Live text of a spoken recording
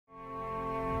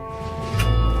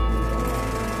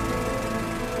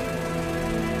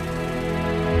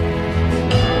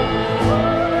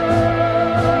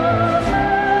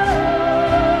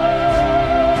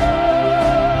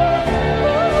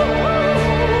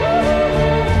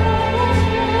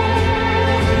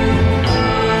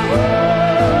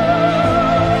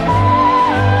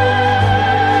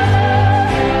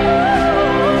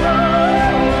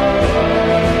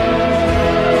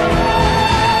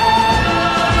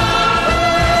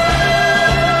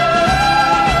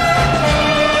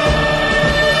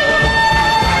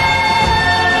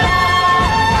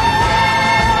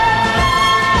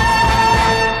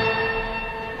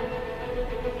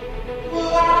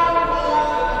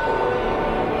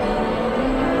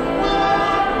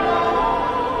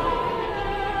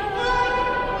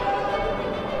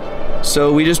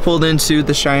So we just pulled into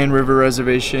the Cheyenne River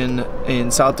Reservation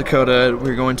in South Dakota.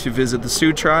 We're going to visit the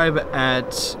Sioux tribe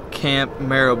at Camp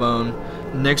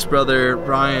Marrowbone. Nick's brother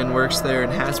Brian works there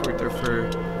and has worked there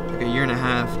for like a year and a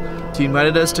half. He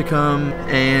invited us to come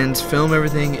and film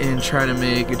everything and try to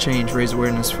make a change, raise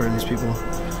awareness for these people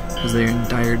because they're in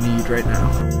dire need right now.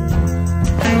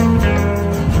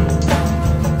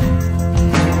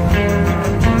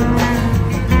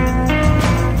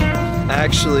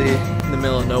 Actually, in the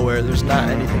middle of nowhere, there's not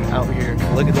anything out here.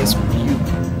 Look at this view.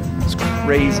 It's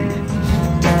crazy.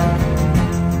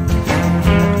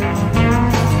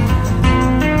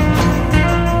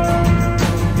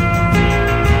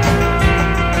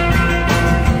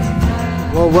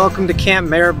 Well, welcome to Camp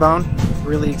Marrowbone.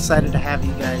 Really excited to have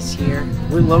you guys here.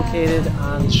 We're located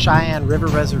on Cheyenne River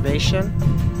Reservation.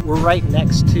 We're right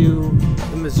next to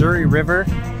the Missouri River.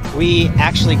 We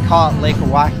actually call it Lake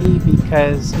Oahe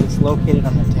because it's located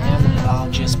on the dam and it all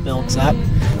just builds up.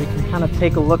 We can kind of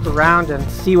take a look around and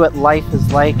see what life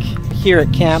is like here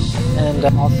at camp and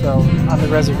also on the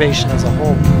reservation as a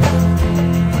whole.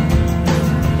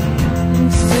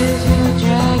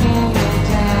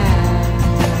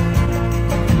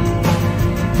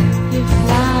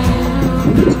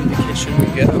 Should we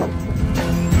go?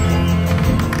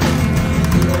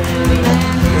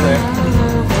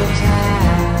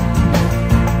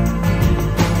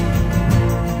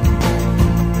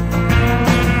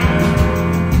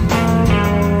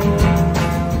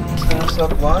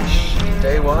 Up lunch,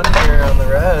 day one here on the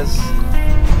res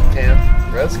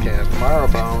camp,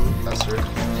 Marrowbone. That's right.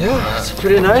 Yeah, it's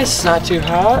pretty nice, not too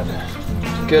hot.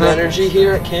 Good energy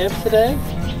here at camp today.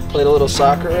 Played a little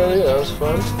soccer earlier, that was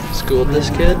fun. Schooled this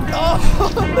kid.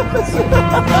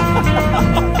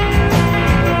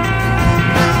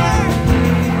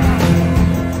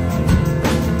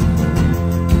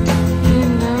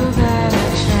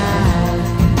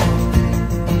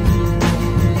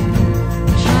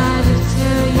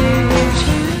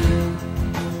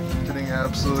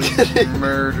 Absolutely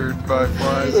murdered by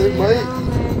flies. Hey, Mike.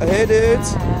 Hey,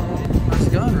 dudes. How's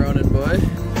it going, Ronan boy?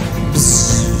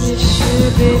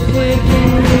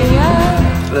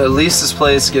 At least this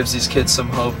place gives these kids some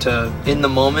hope to, in the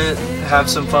moment, have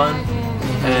some fun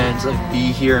and like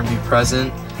be here and be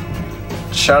present.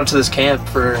 Shout out to this camp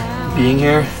for being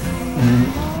here.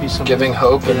 Giving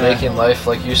hope and making life,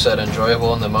 like you said,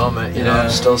 enjoyable in the moment. You know, I'm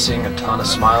still seeing a ton of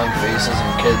smiling faces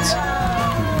and kids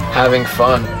having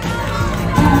fun.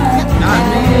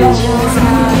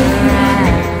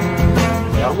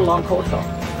 Yeah, I'm a Lakota.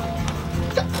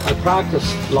 I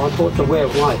practice Lakota way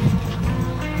of life.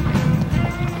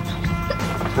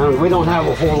 And we don't have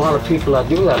a whole lot of people that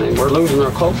do that anymore. We're losing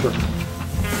our culture.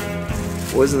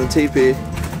 What's in the teepee?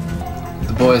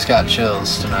 The boys got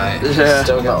chills tonight. Yeah.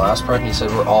 Still got last part, and he said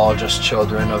we're all just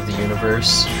children of the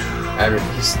universe.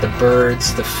 The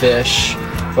birds, the fish,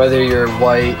 whether you're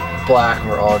white, black,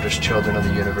 we're all just children of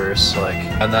the universe. Like,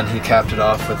 and then he capped it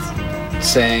off with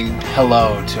saying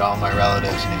hello to all my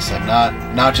relatives, and he said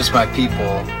not just my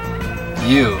people,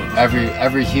 you,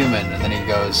 every human, and then he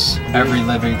goes every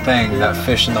living thing, that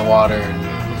fish in the water,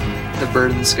 and the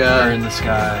bird in the sky. Bird in the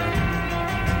sky.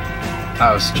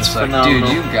 I was just like, phenomenal.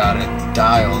 dude, you got it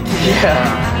dialed.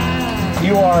 Yeah.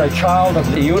 You are a child of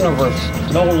the universe,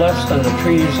 no less than the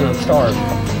trees and the stars.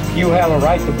 You have a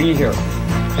right to be here.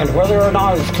 And whether or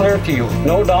not it's clear to you,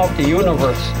 no doubt the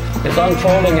universe is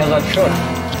unfolding as it should.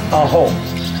 Aho.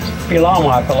 Pilau,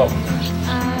 my fellow.